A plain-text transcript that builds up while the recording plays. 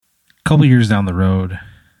couple years down the road,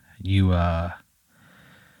 you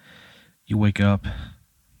you wake up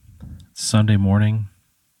Sunday morning,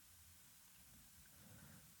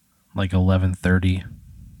 like 11:30.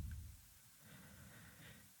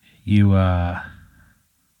 You were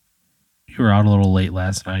out a little late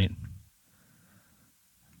last night.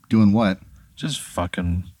 Doing what? Just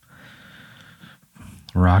fucking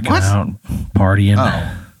rocking out, partying.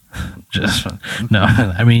 Oh. Just no.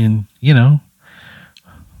 I mean,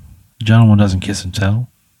 gentleman doesn't kiss and tell.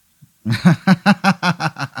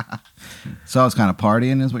 So I was kind of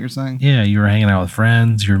partying, is what you're saying? Yeah, you were hanging out with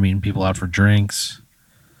friends. You were meeting people out for drinks.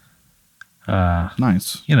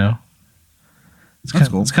 Nice. That's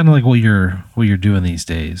cool. It's kind of like what you're doing these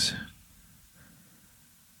days.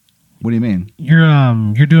 What do you mean?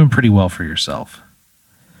 You're doing pretty well for yourself.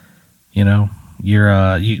 You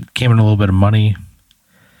came in a little bit of money.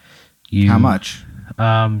 How much?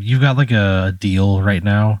 You've got like a deal right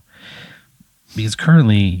now because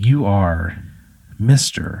currently you are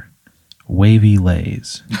Mr. Wavy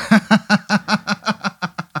Lays.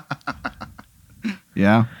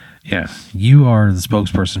 Yeah. Yeah, you are the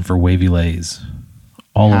spokesperson for Wavy Lays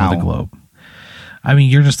all over the globe. I mean,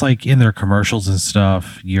 you're just like in their commercials and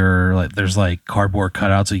stuff. You're like, there's like cardboard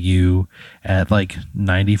cutouts of you at like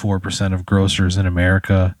 94% of grocers in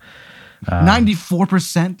America.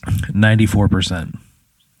 94%? 94%.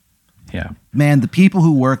 Yeah. Man, the people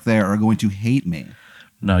who work there are going to hate me.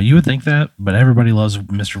 No, you would think that, but everybody loves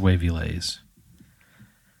Mr. Wavy Lays.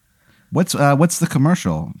 What's the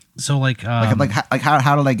commercial? So like how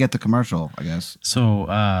did I get the commercial? I guess. So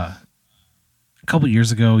a couple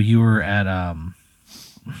years ago, you were at a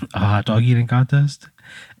hot dog eating contest,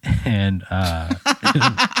 and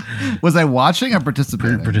was I watching or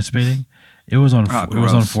participating? Participating. It was on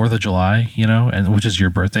 4th of July, and which is your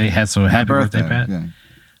birthday. Happy birthday, Pat. Yeah.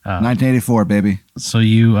 1984, baby. So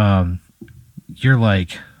you're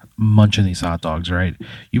like munching these hot dogs, right?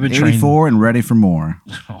 You've been 84 and ready for more.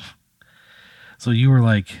 So you were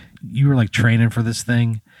like training for this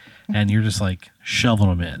thing, and you're just like shoveling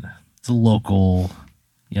them in. It's a local,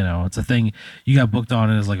 it's a thing. You got booked on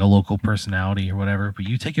it as like a local personality or whatever, but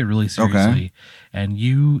you take it really seriously, and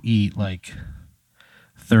you eat like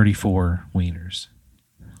 34 wieners.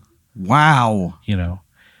 Wow.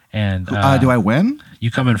 And do I win? You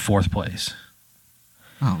come in 4th place.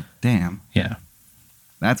 Oh, damn. Yeah.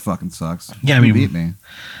 That fucking sucks. Yeah, Who beat me?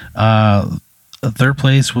 3rd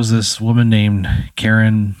place was this woman named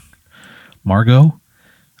Karen Margot.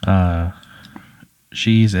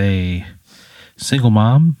 She's a single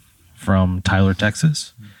mom from Tyler,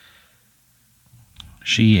 Texas.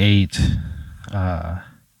 She ate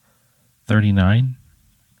 39.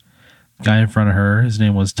 Guy in front of her, his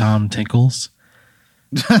name was Tom Tinkles.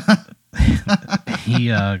 He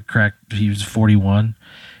was 41.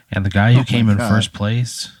 And the guy who came in first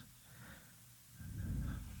place,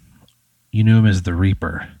 you knew him as the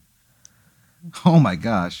Reaper. Oh my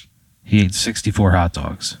gosh. He ate 64 hot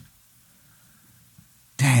dogs.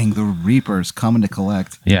 Dang, the Reaper's coming to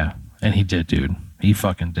collect. Yeah, and he did, dude. He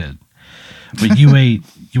fucking did. But you ate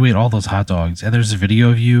all those hot dogs, and there's a video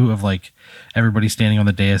of you of like everybody standing on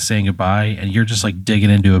the dais saying goodbye, and you're just like digging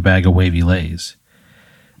into a bag of Wavy Lays.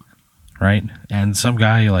 Right? And some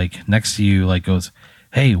guy like next to you like goes,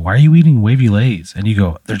 "Hey, why are you eating Wavy Lays?" And you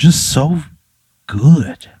go, "They're just so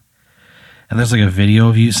good." And there's like a video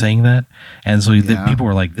of you saying that. And so people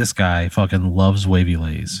were like, this guy fucking loves Wavy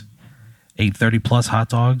Lays. Ate 30 plus hot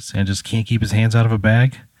dogs and just can't keep his hands out of a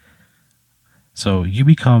bag. So you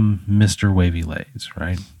become Mr. Wavy Lays,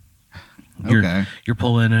 right? You're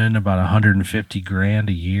pulling in about 150 grand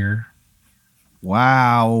a year.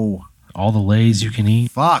 Wow. All the Lays you can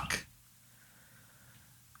eat. Fuck.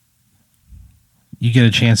 You get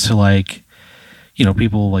a chance to like,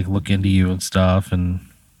 people like look into you and stuff, and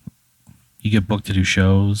you get booked to do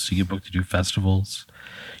shows. You get booked to do festivals.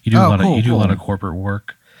 You do a lot of corporate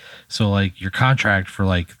work. So like your contract for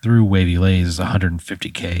like through Wavy Lays is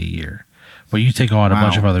 $150K a year, but you take on a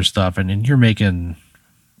bunch of other stuff, and you're making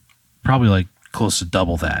probably like close to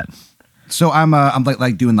double that. So I'm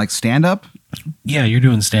like doing like stand up. Yeah, you're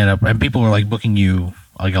doing stand up, and people are like booking you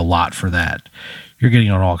like a lot for that. You're getting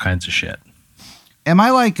on all kinds of shit. Am I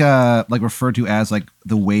like referred to as like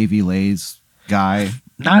the Wavy Lays guy?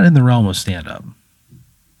 Not in the realm of stand up.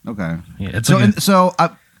 Okay. Yeah, it's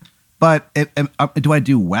but do I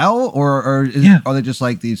do well, or are they just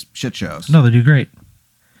like these shit shows? No, they do great.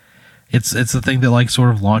 It's the thing that like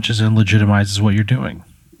sort of launches and legitimizes what you're doing.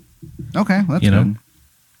 Okay, that's good.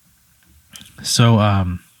 So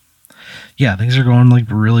things are going like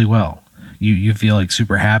really well. You feel like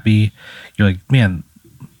super happy. You're like, man,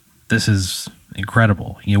 this is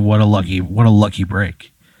incredible. What a lucky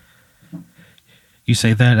break. You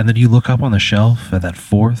say that, and then you look up on the shelf at that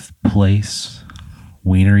 4th place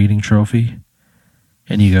wiener eating trophy,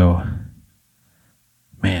 and you go,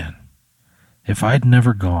 man, if I'd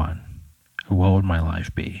never gone, what would my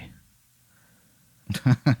life be?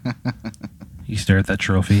 You stare at that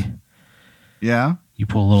trophy. Yeah. You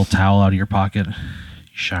pull a little towel out of your pocket. You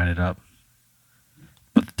shine it up.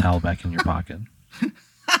 Put the towel back in your pocket.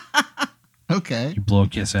 Okay. You blow a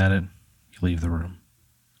kiss at it. You leave the room.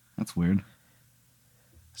 That's weird.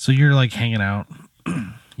 So you're like hanging out.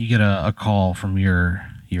 You get a call from your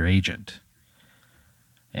agent.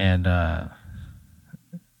 And her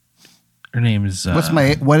name is what's her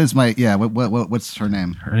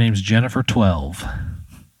name? Her name's Jennifer 12.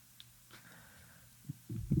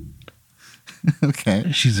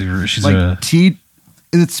 Okay. She's like a T.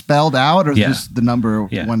 Is it spelled out or Yeah. just the number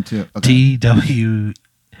Yeah. 1 2? Okay. TWELVFE.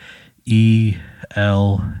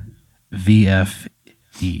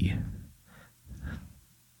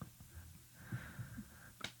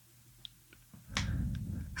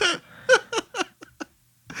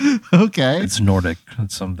 Okay. It's Nordic.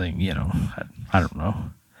 It's something, I don't know.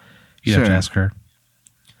 You'd have to Sure. ask her.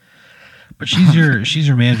 But she's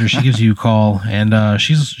your manager. She gives you a call, and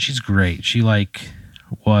she's great. She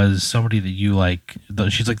was somebody that you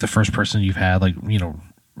she's like the first person you've had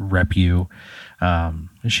rep you.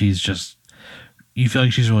 She's just, you feel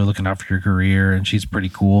like she's really looking out for your career, and she's pretty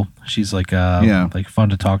cool. She's like fun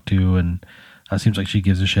to talk to, and seems like she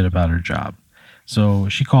gives a shit about her job. So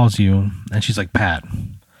she calls you, and she's like, Pat,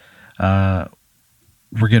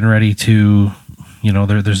 we're getting ready to,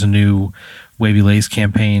 there's a new Wavy Lays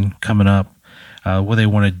campaign coming up. What they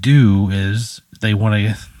want to do is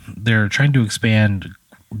they're trying to expand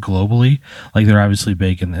globally. Like, they're obviously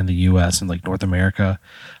big in the U.S. and like North America,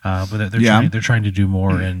 but they're trying to do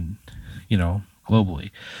more in,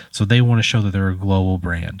 globally. So they want to show that they're a global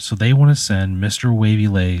brand. So they want to send Mr. Wavy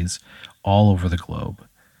Lays all over the globe.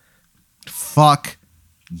 Fuck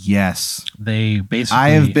yes. They basically, I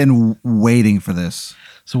have been waiting for this.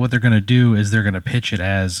 So what they're going to do is they're going to pitch it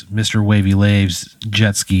as Mr. Wavy Lays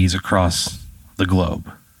jet skis across the globe.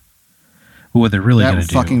 But what they're really going to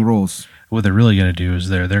do, fucking rules. What they're really going to do is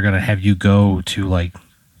they're going to have you go to like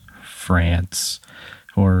France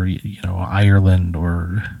or Ireland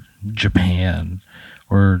or Japan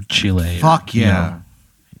or Chile. Fuck yeah.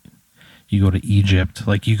 You go to Egypt.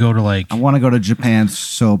 Like, you go to I want to go to Japan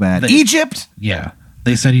so bad. Egypt? Yeah.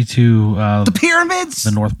 They send you to the pyramids?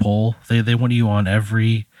 the North Pole. They want you on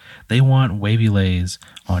they want Wavy Lays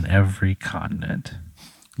on every continent.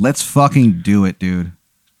 Let's fucking do it, dude.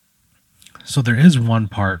 So there is one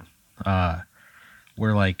part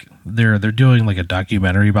where like they're doing like a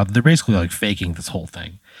documentary about, they're basically like faking this whole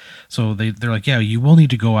thing. So they're like, yeah, you will need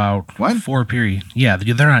to go out for a period. Yeah,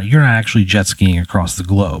 you're not actually jet skiing across the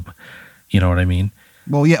globe. You know what I mean?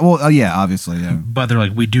 Well, yeah. Well, yeah, obviously, yeah. But they're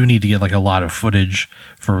like, we do need to get like a lot of footage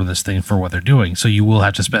for this thing, for what they're doing. So you will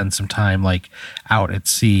have to spend some time like out at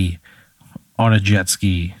sea on a jet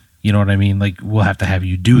ski. You know what I mean? Like, we'll have to have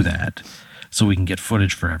you do that so we can get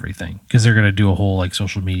footage for everything. Because they're going to do a whole like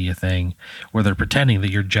social media thing where they're pretending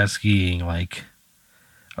that you're jet skiing like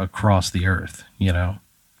across the earth,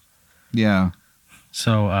 Yeah.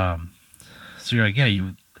 So, so you're like,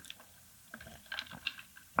 yeah,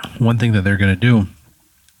 one thing that they're going to do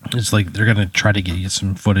is like, they're going to try to get you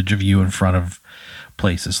some footage of you in front of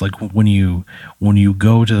places. Like, when you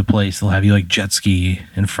go to the place, they'll have you like jet ski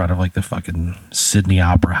in front of like the fucking Sydney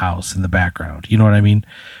Opera House in the background. You know what I mean?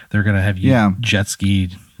 They're going to have you jet ski,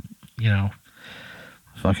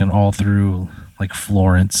 fucking all through like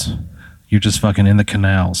Florence. You're just fucking in the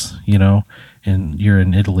canals, and you're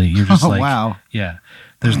in Italy. You're just like, wow. Yeah.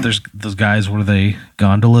 There's those guys, what are they?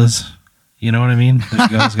 Gondolas? You know what I mean? There's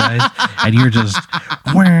those guys, and you're just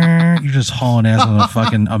hauling ass on a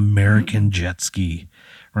fucking American jet ski,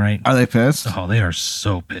 right? Are they pissed? Oh, they are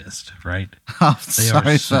so pissed, right? I'm They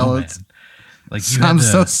sorry, are so fellas. mad. Like, I'm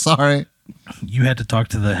so sorry. You had to talk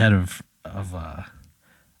to the head of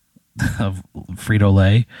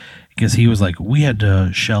Frito-Lay, because he was like, we had to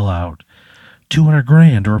shell out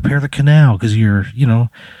 $200,000 to repair the canal because your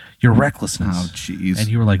recklessness. Oh, jeez. And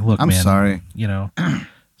you were like, look, I'm man, sorry.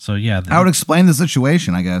 So yeah, I would explain the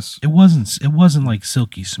situation, I guess. It wasn't like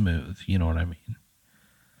silky smooth. You know what I mean?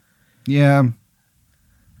 Yeah.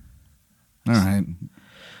 All right.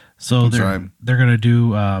 So they're gonna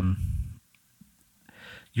do.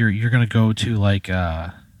 You're gonna go to like.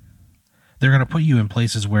 They're gonna put you in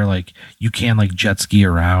places where like you can like jet ski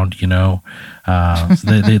around. So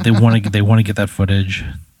they want to get that footage.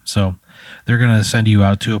 So they're going to send you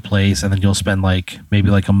out to a place, and then you'll spend like maybe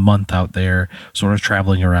like a month out there sort of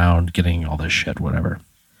traveling around, getting all this shit, whatever.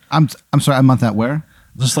 I'm sorry, a month out where?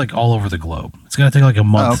 Just like all over the globe. It's going to take like a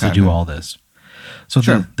month to do all this. So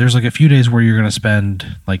there's like a few days where you're going to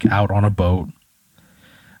spend like out on a boat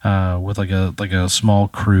with like a small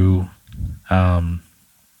crew.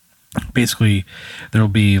 Basically, there'll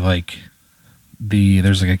be like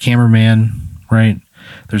there's like a cameraman, right?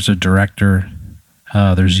 There's a director.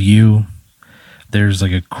 There's you. There's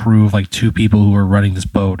like a crew of like 2 people who are running this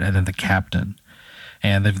boat, and then the captain.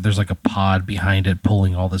 And there's like a pod behind it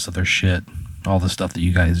pulling all this other shit, all the stuff that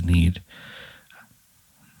you guys need.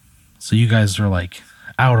 So you guys are like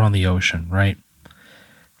out on the ocean, right?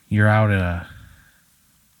 You're out in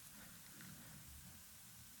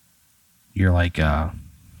you're like, I'm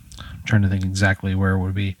trying to think exactly where it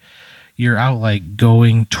would be. You're out like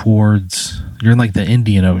going towards, you're in like the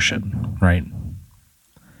Indian Ocean, right?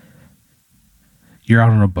 You're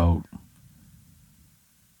out on a boat.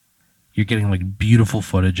 You're getting like beautiful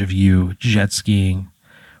footage of you jet skiing,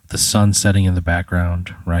 the sun setting in the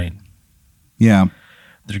background, right? Yeah.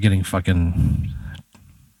 They're getting fucking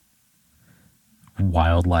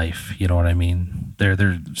wildlife, you know what I mean?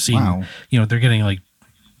 They're seeing, you know, they were getting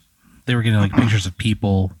like pictures of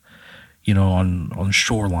people, you know, on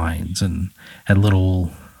shorelines and at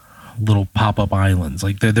little pop-up islands.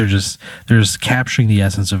 Like they're just capturing the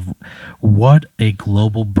essence of what a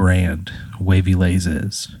global brand Wavy Lays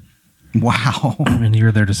is. Wow. And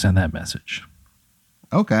you're there to send that message.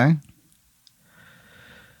 Okay.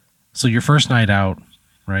 So your first night out,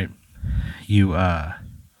 right? You're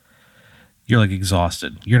like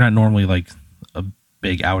exhausted. You're not normally like a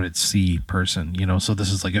big out at sea person, you know, so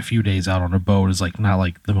this is like a few days out on a boat is like not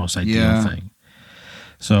like the most ideal thing.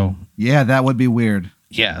 So yeah, that would be weird.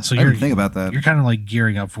 Yeah, so I didn't think about that. You're kind of like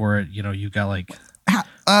gearing up for it, you know. You got like,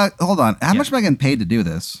 hold on, how much am I getting paid to do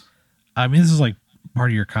this? I mean, this is like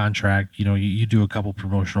part of your contract. You know, you do a couple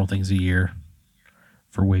promotional things a year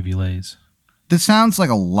for Wavy Lays. This sounds like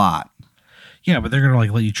a lot. Yeah, but they're gonna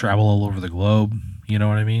like let you travel all over the globe. You know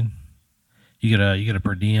what I mean? You get a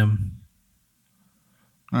per diem.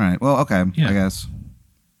 All right. Well, okay. Yeah. I guess.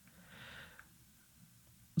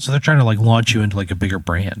 So they're trying to like launch you into like a bigger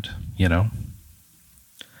brand, you know?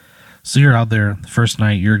 So you're out there the first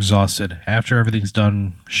night, you're exhausted. After everything's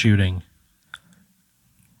done shooting,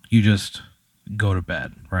 you just go to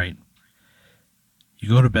bed, right? You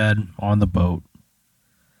go to bed on the boat.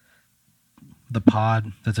 The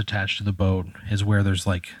pod that's attached to the boat is where there's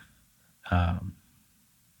like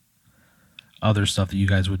other stuff that you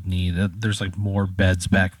guys would need. There's like more beds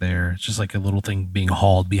back there. It's just like a little thing being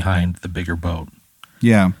hauled behind the bigger boat.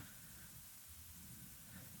 Yeah.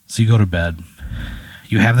 So you go to bed.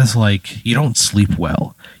 You have this like, you don't sleep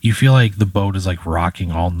well. You feel like the boat is like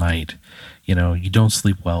rocking all night. You know, you don't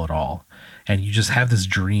sleep well at all. And you just have this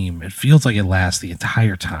dream. It feels like it lasts the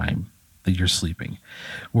entire time that you're sleeping,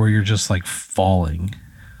 where you're just like falling.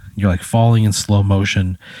 You're like falling in slow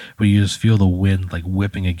motion, but you just feel the wind like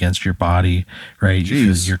whipping against your body, right?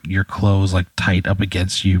 Jeez. You feel your clothes like tight up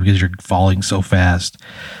against you because you're falling so fast.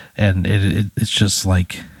 And it's just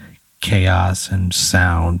like chaos and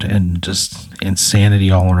sound and just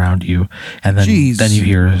insanity all around you. And then you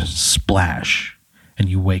hear a splash and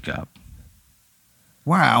you wake up.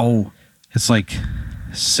 Wow. It's like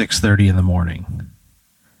 6:30 in the morning.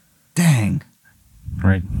 Dang.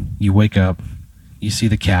 Right? You wake up, you see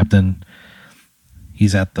the captain.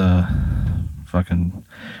 He's at the fucking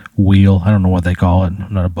wheel. I don't know what they call it.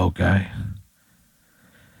 I'm not a boat guy.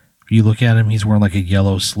 You look at him, he's wearing like a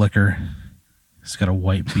yellow slicker. He's got a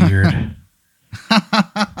white beard.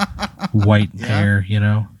 White hair, you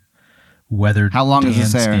know. Weathered. How long is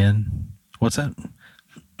his hair? Skin. What's that?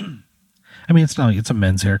 I mean, it's not like it's a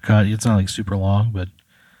men's haircut. It's not like super long, but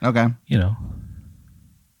okay. You know.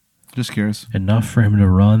 Just curious. Enough for him to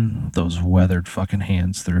run those weathered fucking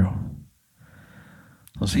hands through.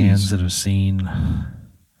 Those hands that have seen a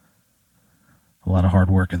lot of hard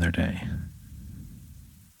work in their day.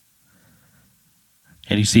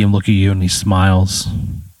 And you see him look at you and he smiles.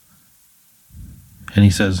 And he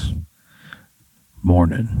says,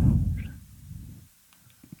 "Morning."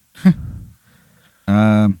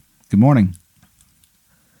 Good morning.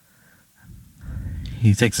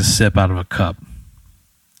 He takes a sip out of a cup.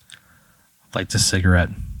 Lights a cigarette.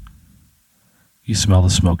 You smell the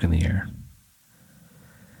smoke in the air.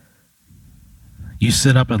 You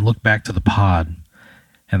sit up and look back to the pod,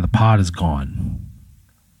 and the pod is gone.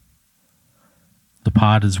 The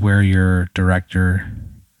pod is where your director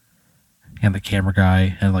and the camera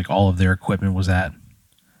guy and like all of their equipment was at.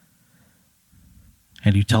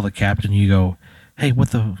 And you tell the captain, you go, "Hey,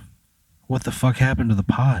 what the what the fuck happened to the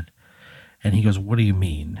pod? And he goes, what do you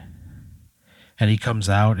mean? And he comes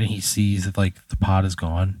out and he sees that like the pod is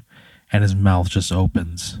gone and his mouth just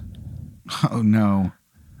opens. Oh no.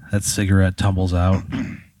 That cigarette tumbles out.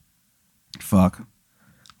 Fuck.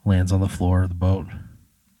 Lands on the floor of the boat.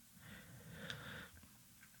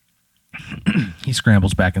 He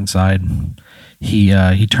scrambles back inside.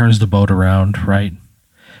 He turns the boat around, right?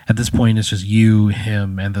 At this point, it's just you,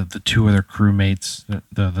 him, and the two other crewmates,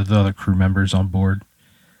 the other crew members on board.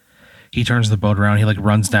 He turns the boat around. He like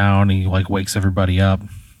runs down. He like wakes everybody up,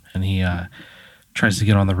 and he tries to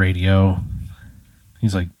get on the radio.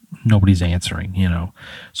 He's like, nobody's answering, you know.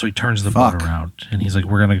 So he turns the boat around, and he's like,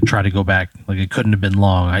 we're gonna try to go back. Like it couldn't have been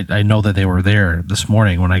long. I know that they were there this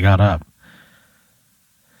morning when I got up.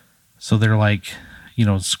 So they're like, you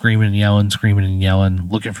know, screaming and yelling,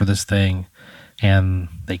 looking for this thing, and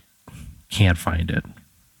they can't find it.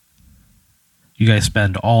 You guys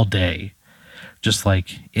spend all day just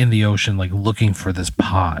like in the ocean, like looking for this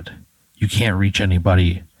pod. You can't reach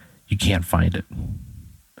anybody. You can't find it.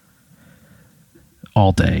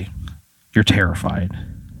 All day. You're terrified.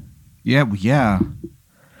 Yeah.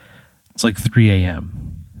 It's like 3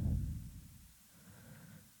 a.m.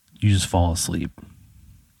 You just fall asleep.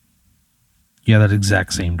 You have that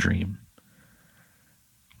exact same dream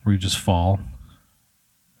where you just fall,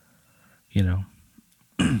 you know,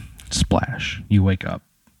 splash. You wake up.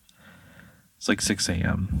 It's like 6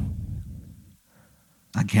 a.m.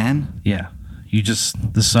 Again? Yeah.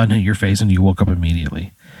 The sun hit your face and you woke up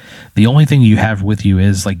immediately. The only thing you have with you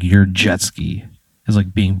is like your jet ski is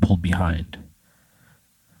like being pulled behind.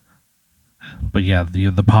 But yeah,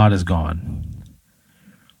 the pod is gone.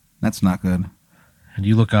 That's not good. And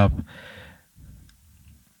you look up,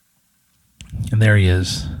 and there he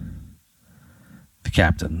is, the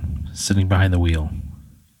captain, sitting behind the wheel.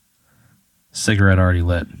 Cigarette already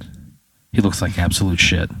lit. He looks like absolute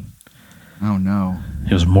shit. Oh no.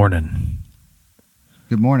 It was morning.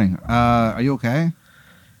 Good morning. Are you okay?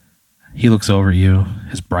 He looks over at you,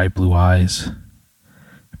 his bright blue eyes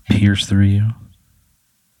pierce through you.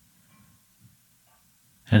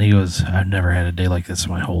 And he goes, I've never had a day like this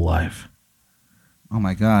in my whole life. Oh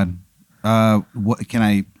my God. How can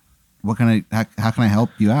I help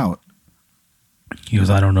you out? He goes,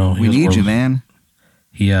 I don't know. We need you, man.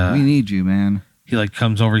 We need you, man. He like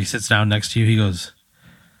comes over, he sits down next to you. He goes,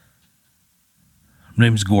 my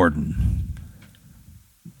name's Gordon.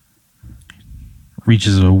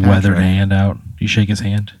 Reaches a weathered hand out. You shake his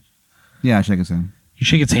hand? Yeah, I shake his hand. You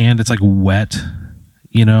shake its hand, it's like wet,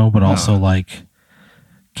 you know, but also like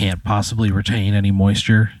can't possibly retain any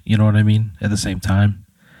moisture, you know what I mean? At the same time.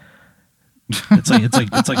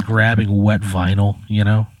 It's like grabbing wet vinyl, you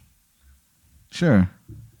know? Sure.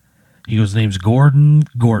 He goes, name's Gordon.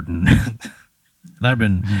 And I've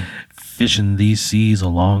been fishing these seas a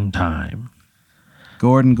long time.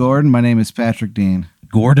 Gordon, my name is Patrick Dean.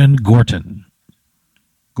 Gordon Gorton.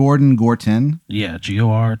 Gordon Gorton? Yeah,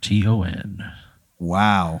 Gorton.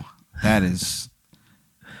 Wow. That is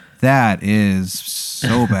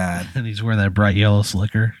so bad. And he's wearing that bright yellow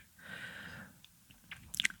slicker.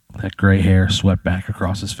 That gray hair swept back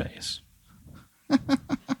across his face.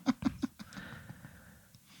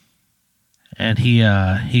 And he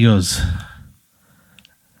goes,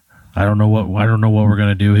 I don't know what we're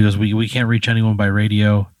gonna do. He goes, we can't reach anyone by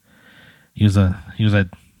radio. He was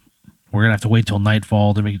we're gonna have to wait till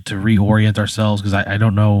nightfall to reorient ourselves because I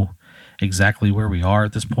don't know exactly where we are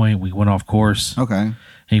at this point. We went off course. Okay. And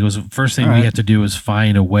he goes, first thing we have to do is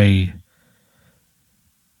find a way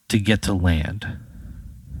to get to land.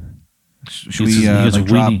 Should we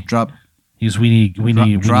drop? He goes, we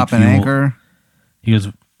need drop an anchor. He goes,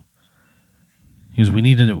 we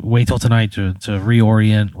need to wait till tonight to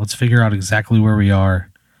reorient. Let's figure out exactly where we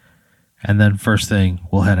are, and then first thing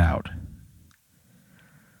we'll head out.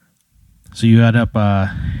 So you end up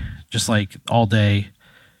just like all day,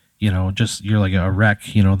 you know, just you're like a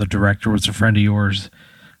wreck. You know, the director was a friend of yours.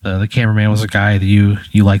 The cameraman was a guy that you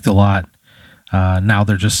liked a lot. Now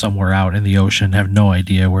they're just somewhere out in the ocean, have no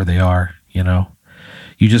idea where they are, you know.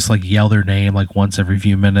 You just like yell their name like once every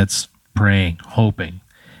few minutes, praying, hoping,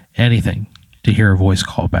 anything to hear a voice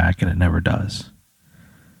call back, and it never does.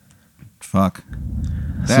 Fuck.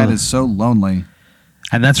 That is so lonely.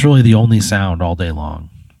 And that's really the only sound all day long.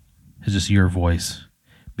 It's just your voice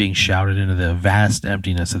being shouted into the vast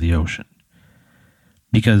emptiness of the ocean.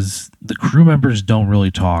 Because the crew members don't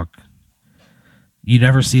really talk. You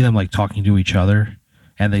never see them like talking to each other,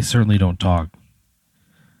 and they certainly don't talk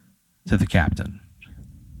to the captain.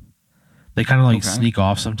 They kind of like sneak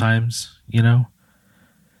off sometimes, you know?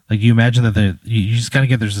 Like you imagine that you just kind of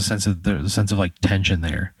get there's a sense of like tension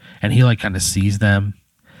there, and he like kind of sees them,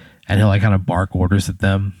 and he'll like kind of bark orders at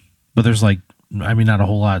them, but there's like not a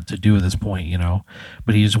whole lot to do at this point, you know,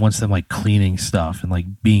 but he just wants them like cleaning stuff and like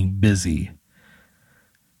being busy,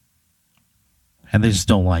 and they just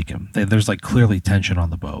don't like him. There's like clearly tension on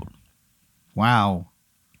the boat. Wow,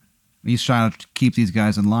 he's trying to keep these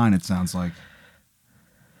guys in line. It sounds like.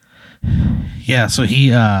 Yeah, so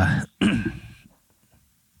he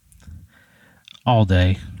all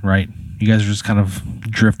day, right? You guys are just kind of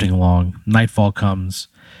drifting along. Nightfall comes.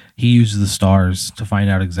 He uses the stars to find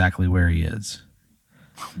out exactly where he is.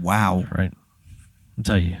 Wow. Right? I'll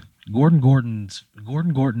tell you, Gordon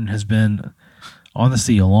Gorton has been on the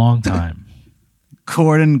sea a long time.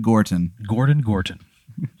 Gordon Gorton.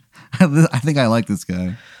 I think I like this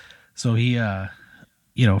guy. So he,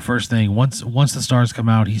 first thing, once the stars come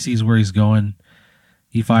out, he sees where he's going.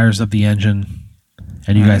 He fires up the engine,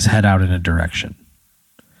 and you guys head out in a direction.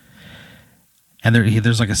 And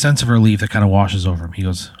there's like a sense of relief that kind of washes over him. He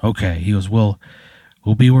goes, okay. He goes, we'll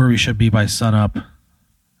be where we should be by sunup.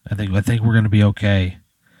 I think we're going to be okay.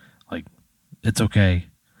 Like, it's okay.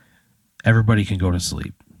 Everybody can go to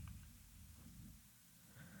sleep.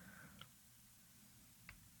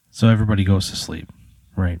 So everybody goes to sleep,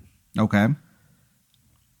 right? Okay.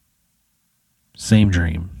 Same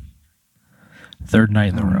dream. Third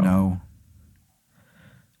night in a row. No.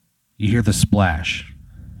 You hear the splash.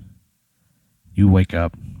 You wake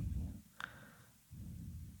up.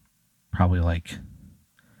 Probably like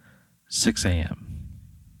 6 a.m.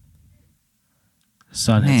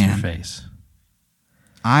 Sun hits your face.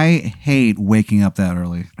 I hate waking up that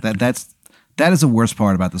early. That is the worst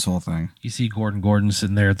part about this whole thing. You see Gordon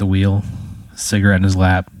sitting there at the wheel, cigarette in his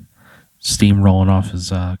lap, steam rolling off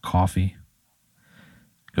his coffee.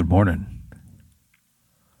 Good morning.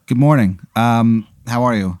 Good morning. How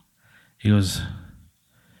are you? He goes,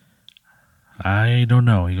 I don't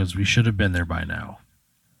know. He goes, we should have been there by now.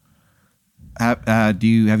 Have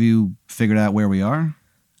you figured out where we are?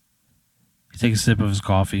 He takes a sip of his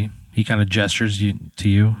coffee. He kind of gestures to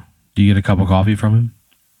you. Do you get a cup of coffee from him?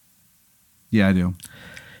 Yeah, I do.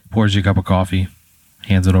 Pours you a cup of coffee,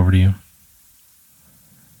 hands it over to you.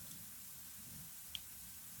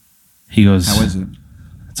 He goes, how is it?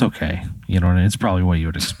 It's okay. You know, it's probably what you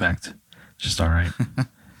would expect. Just all right.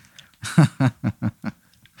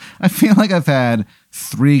 I feel like I've had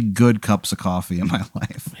 3 good cups of coffee in my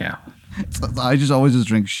life. Yeah. I always just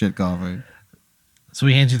drink shit coffee. So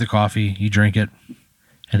he hands you the coffee. You drink it.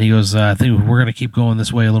 And he goes, I think we're going to keep going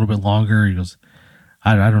this way a little bit longer. He goes,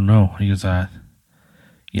 I don't know. He goes,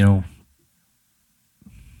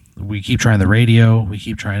 we keep trying the radio. We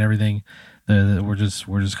keep trying everything. We're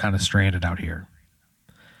just kind of stranded out here.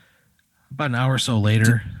 About an hour or so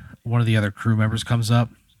later, one of the other crew members comes up,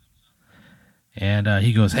 and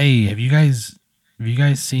he goes, "Hey, have you guys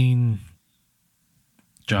seen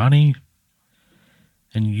Johnny?"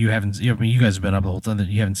 And you haven't. You guys have been up the whole time. That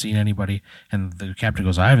you haven't seen anybody. And the captain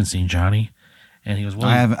goes, "I haven't seen Johnny." And he goes, "Well,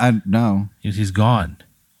 I no. He's gone."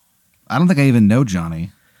 I don't think I even know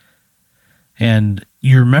Johnny. And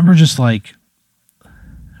you remember just like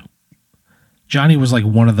Johnny was like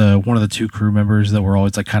one of the 2 crew members that were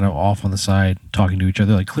always like kind of off on the side talking to each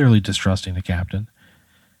other, like clearly distrusting the captain.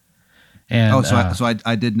 And so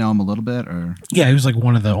I did know him a little bit, or yeah, he was like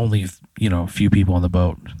one of the only few people on the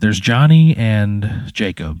boat. There's Johnny and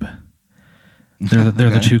Jacob. They're okay.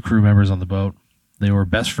 The 2 crew members on the boat. They were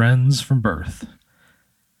best friends from birth.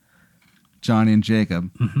 Johnny and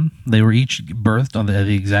Jacob. Mm-hmm. They were each birthed at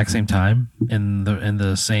the exact same time in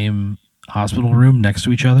the same hospital room next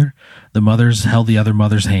to each other. The mothers held the other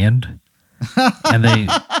mother's hand, and they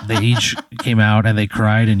each came out and they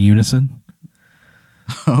cried in unison.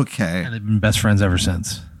 Okay. And they've been best friends ever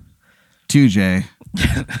since. 2J.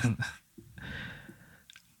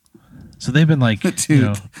 So they've been like the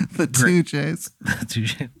 2Js.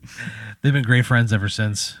 They've been great friends ever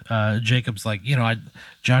since. Jacob's like,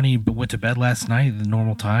 Johnny went to bed last night at the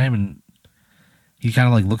normal time, and he kind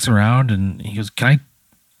of like looks around and he goes, "Can I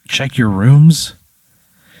check your rooms?"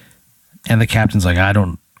 And the captain's like, I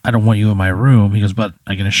don't want you in my room. He goes, "But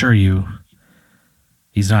I can assure you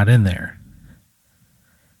he's not in there."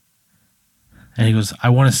 And he goes, "I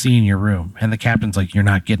want to see in your room." And the captain's like, "You're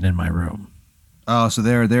not getting in my room." Oh, so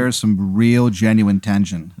there's some real genuine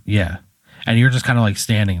tension. Yeah. And you're just kind of like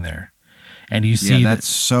standing there. And you see that's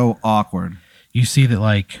so awkward. You see that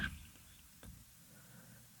like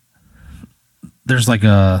there's like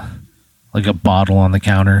a bottle on the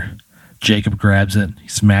counter. Jacob grabs it, he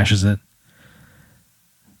smashes it.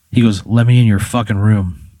 He goes, "Let me in your fucking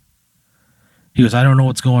room." He goes, I don't know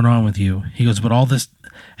what's going on with you. He goes, but all this,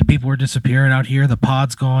 people are disappearing out here. The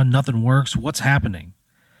pod's gone. Nothing works. What's happening?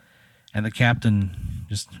 And the captain,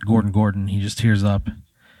 just Gordon, he just tears up.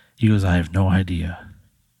 He goes, I have no idea.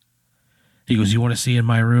 He goes, you want to see in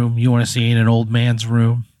my room? You want to see in an old man's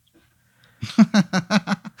room?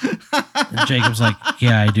 And Jacob's like,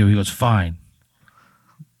 yeah, I do. He goes, fine.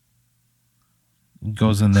 He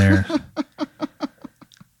goes in there.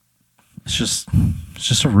 It's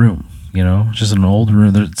just a room, you know? It's just an old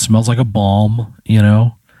room. It smells like a balm, you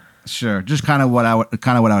know? Sure. Just kind of what I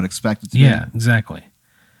would expect it to be. Yeah, exactly.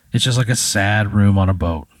 It's just like a sad room on a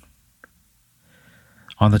boat.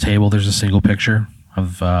 On the table, there's a single picture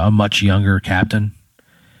of a much younger captain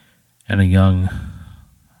and a young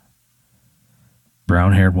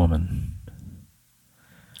brown-haired woman.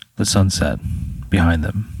 The sunset behind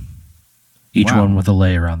them. Each one with a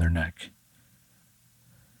lei around their neck.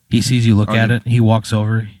 He sees you look at it. He walks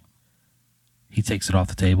over. He takes it off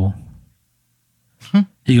the table.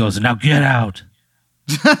 He goes, now get out.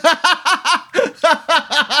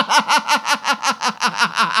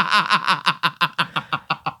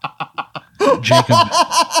 Jacob,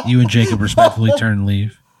 you and Jacob respectfully turn and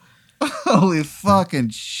leave. Holy fucking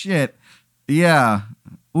shit. Yeah.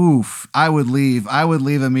 Oof. I would leave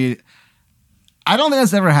immediately. I don't think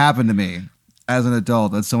that's ever happened to me as an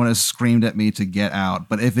adult, that someone has screamed at me to get out.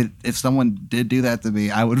 But if someone did do that to me,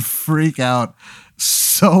 I would freak out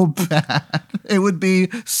so bad. It would be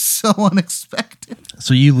so unexpected.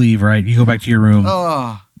 So you leave, right? You go back to your room.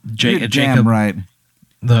 Oh, Jacob, damn right.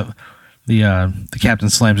 The captain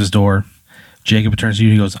slams his door. Jacob turns to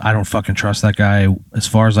you and he goes, I don't fucking trust that guy as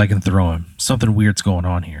far as I can throw him. Something weird's going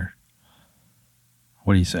on here.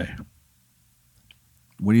 What do you say?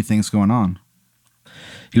 What do you think's going on?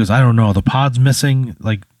 He goes, I don't know. The pod's missing.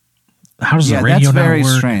 Like, how does the radio that's not very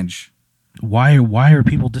work? Strange. Why are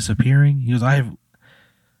people disappearing? He goes,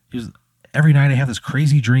 every night I have this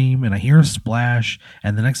crazy dream and I hear a splash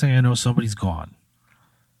and the next thing I know, somebody's gone.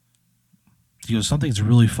 He goes, something's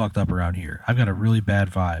really fucked up around here. I've got a really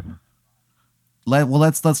bad vibe.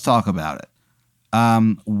 Let's talk about it.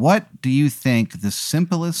 What do you think the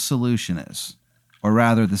simplest solution is? Or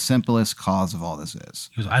rather, the simplest cause of all this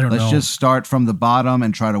is? He goes, I don't know. Let's just start from the bottom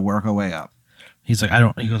and try to work our way up. He's like,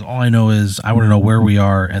 he goes, all I know is I want to know where we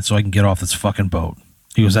are and so I can get off this fucking boat.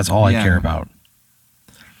 He goes, that's all I care about.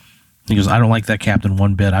 He goes, I don't like that captain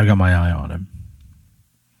one bit. I've got my eye on him.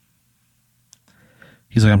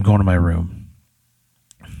 He's like, I'm going to my room.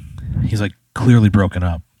 He's like, clearly broken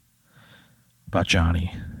up about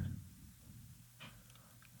Johnny.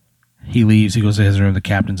 He leaves. He goes to his room. The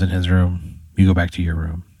captain's in his room. You go back to your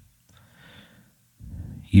room.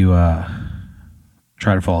 You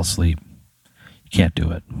try to fall asleep. You can't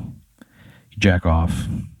do it. You jack off.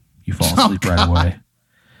 You fall asleep right away.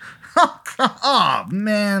 Oh,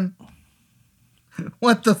 man.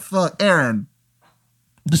 What the fuck? Aaron.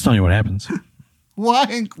 I'm just telling you what happens. Why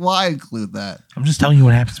include that? I'm just telling you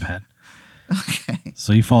what happens, Pat. Okay.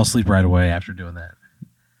 So you fall asleep right away after doing that.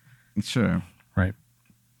 Sure. Right.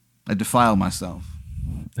 I defile myself.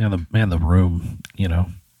 Yeah, the room, you know.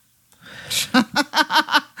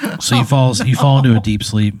 So you fall into a deep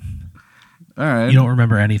sleep. All right. You don't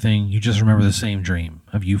remember anything. You just remember the same dream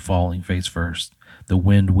of you falling face first, the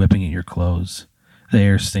wind whipping at your clothes, the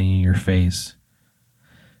air stinging your face.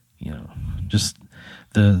 You know, just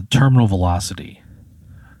the terminal velocity.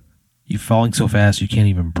 You falling so fast you can't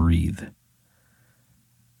even breathe.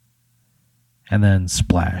 And then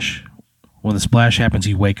splash. When the splash happens,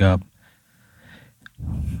 you wake up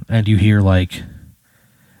and you hear like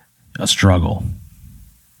a struggle.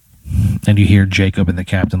 And you hear Jacob and the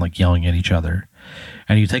captain like yelling at each other.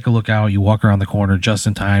 And you take a look out, you walk around the corner just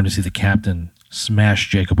in time to see the captain smash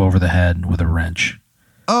Jacob over the head with a wrench.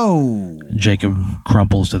 Oh. Jacob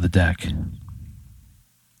crumples to the deck.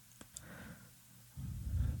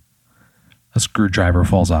 A screwdriver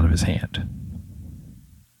falls out of his hand.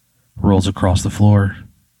 Rolls across the floor.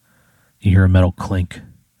 You hear a metal clink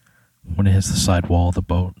when it hits the side wall of the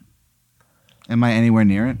boat. Am I anywhere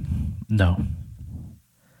near it? No.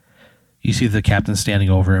 You see the captain standing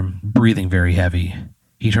over him, breathing very heavy.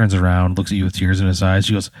 He turns around, looks at you with tears in his eyes.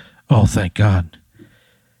 He goes, oh, thank God.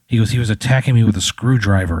 He goes, he was attacking me with a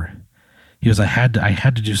screwdriver. He goes, I had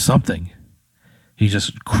to do something. He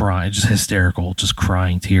just cried, just hysterical, just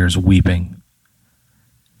crying, tears, weeping.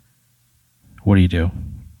 What do?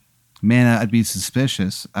 Man, I'd be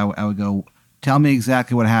suspicious. I would go, tell me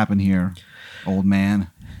exactly what happened here, old man.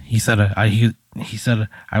 He said, he said,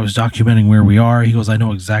 I was documenting where we are. He goes, I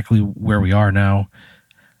know exactly where we are now.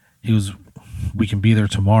 He goes, we can be there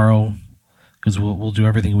tomorrow. Because we'll do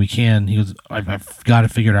everything we can. He goes, I've got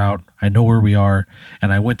it figured out. I know where we are.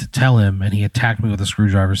 And I went to tell him, and he attacked me with a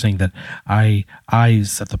screwdriver, saying that I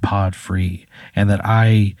set the pod free, and that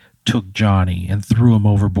I took Johnny and threw him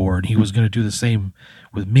overboard. He was going to do the same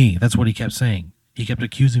with me. That's what he kept saying. He kept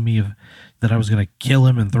accusing me of that I was going to kill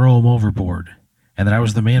him and throw him overboard, and that I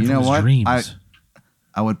was the man from his dreams.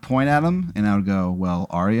 I would point at him, and I would go, well,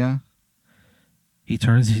 are you? He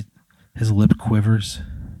turns, his lip quivers.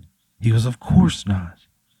 He goes, of course not.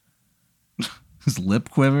 His lip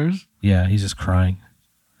quivers? Yeah, he's just crying.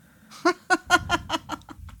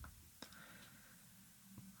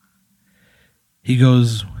 He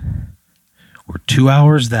goes, we're 2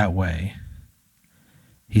 hours that way.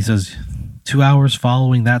 He says, 2 hours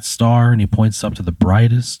following that star, and he points up to the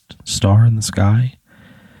brightest star in the sky.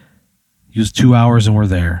 He goes, 2 hours and we're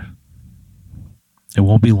there. It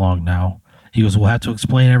won't be long now. He goes, we'll have to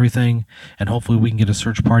explain everything, and hopefully we can get a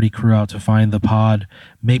search party crew out to find the pod.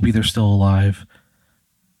 Maybe they're still alive.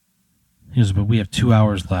 He goes, but we have 2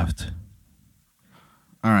 hours left.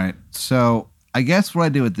 All right. So I guess what I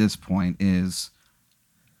do at this point is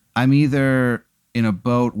I'm either in a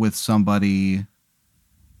boat with somebody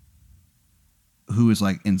who is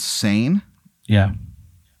like insane. Yeah.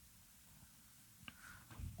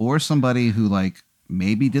 Or somebody who like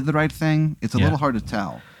maybe did the right thing. It's a little hard to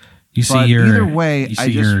tell. You see either way,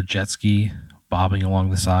 your jet ski bobbing along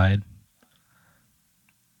the side.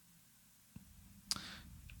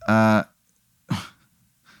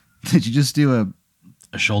 Did you just do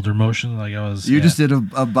a shoulder motion like I was? You just did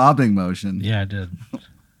a bobbing motion. Yeah, I did.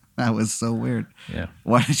 That was so weird. Yeah.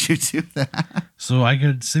 Why did you do that? So I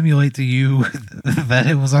could simulate to you that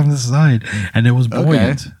it was on the side and it was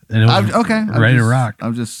buoyant. Okay. And it was ready to rock.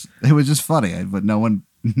 It was just funny, but no one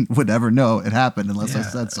would ever know it happened unless I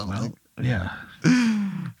said something. Well, yeah.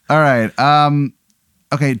 All right.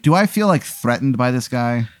 Okay. Do I feel like threatened by this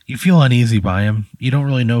guy? You feel uneasy by him. You don't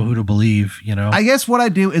really know who to believe, you know? I guess what I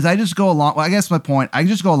do is I just go along. Well, I guess my point, I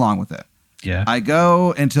just go along with it. Yeah. I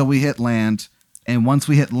go until we hit land. And once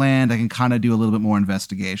we hit land, I can kind of do a little bit more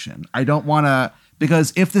investigation. I don't want to,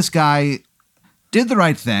 because if this guy did the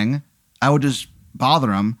right thing, I would just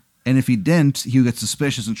bother him. And if he didn't, he would get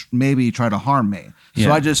suspicious and maybe try to harm me. Yeah.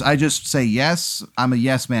 So I just say yes. I'm a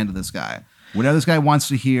yes man to this guy. Whatever this guy wants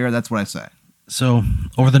to hear, that's what I say. So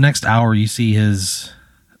over the next hour, you see his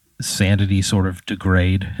sanity sort of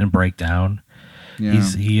degrade and break down.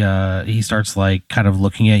 Yeah. He starts like kind of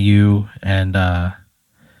looking at you and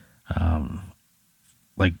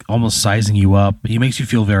like almost sizing you up. He makes you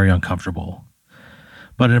feel very uncomfortable.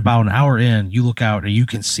 But in about an hour in, you look out and you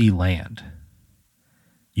can see land.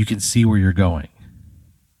 You can see where you're going.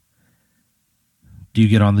 Do you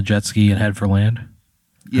get on the jet ski and head for land?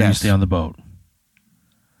 Yes. Or do you stay on the boat?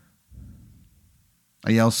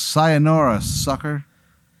 I yell, sayonara, sucker.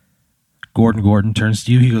 Gordon turns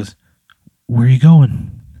to you. He goes, where are you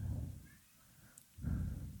going?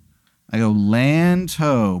 I go, land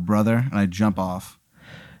ho, brother. And I jump off.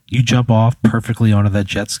 You jump off perfectly onto that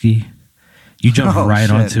jet ski. You jump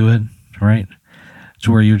onto it, right?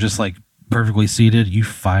 To where you're just like perfectly seated. You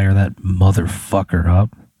fire that motherfucker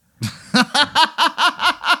up.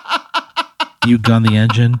 You gun the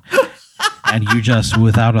engine, and you just,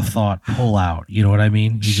 without a thought, pull out. You know what I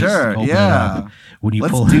mean? You sure, just open it up. When you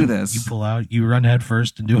do this. You pull out. You run head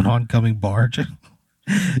first and do an oncoming barge.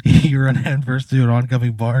 You run head first to an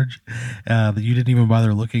oncoming barge that you didn't even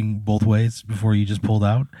bother looking both ways before you just pulled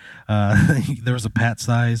out. There was a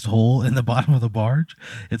pat-sized hole in the bottom of the barge.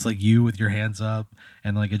 It's like you with your hands up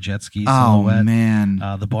and like a jet ski silhouette. Oh, man.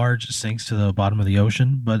 The barge sinks to the bottom of the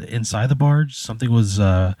ocean, but inside the barge, something was...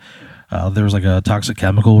 there was like a toxic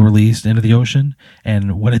chemical released into the ocean,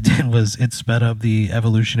 and what it did was it sped up the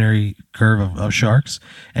evolutionary curve of sharks,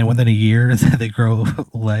 and within a year they grow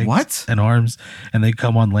legs and arms, and they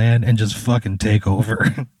come on land and just fucking take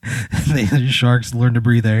over. The sharks learn to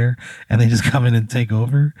breathe air, and they just come in and take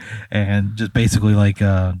over, and just basically like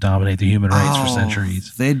dominate the human race for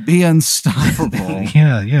centuries. They'd be unstoppable.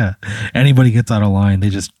 Yeah. Anybody gets out of line, they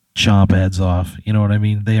just chomp heads off. You know what I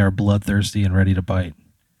mean? They are bloodthirsty and ready to bite.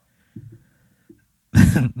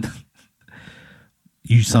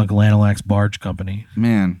 You sunk Lanolax Barge Company.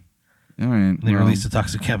 Man. All right. They released a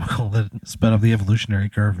toxic chemical that sped up the evolutionary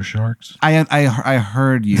curve for sharks. I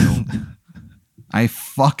heard you. I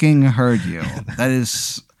fucking heard you. That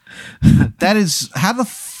is how the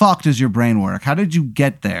fuck does your brain work? How did you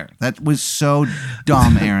get there? That was so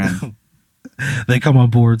dumb, Aaron. They come on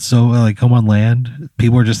board, come on land.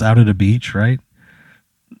 People are just out at a beach, right?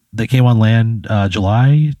 They came on land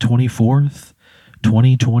July 24th,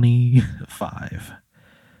 2025.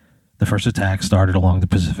 The first attack started along the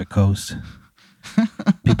Pacific coast.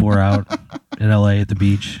 People were out in LA at the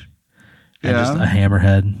beach. And just a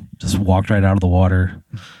hammerhead just walked right out of the water,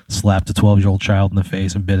 slapped a 12-year-old child in the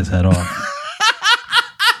face, and bit his head off.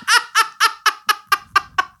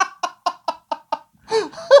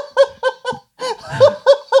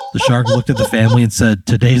 The shark looked at the family and said,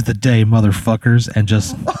 "Today's the day, motherfuckers," and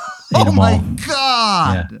just ate them all. Oh my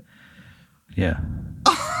God. Yeah.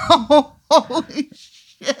 Holy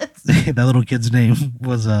shit. That little kid's name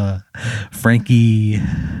was Frankie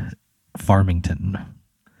Farmington.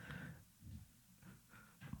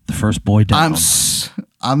 The first boy down.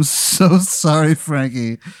 I'm so sorry,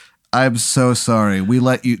 Frankie. I'm so sorry.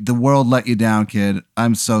 The world let you down, kid.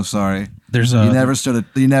 I'm so sorry. You never stood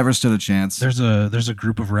a chance. There's a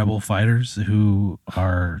group of rebel fighters who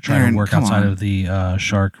are trying to work outside of the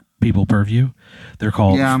shark people purview. They're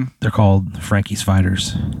called Frankie's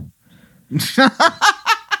Fighters.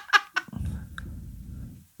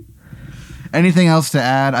 Anything else to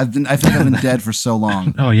add? I think I've been dead for so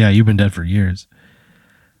long. Oh yeah, you've been dead for years.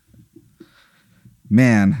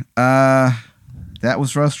 Man, that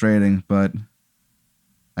was frustrating, but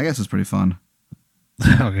I guess it's pretty fun.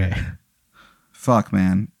 Okay. Fuck,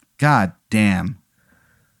 man. God damn.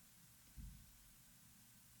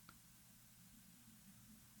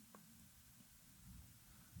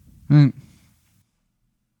 Mm.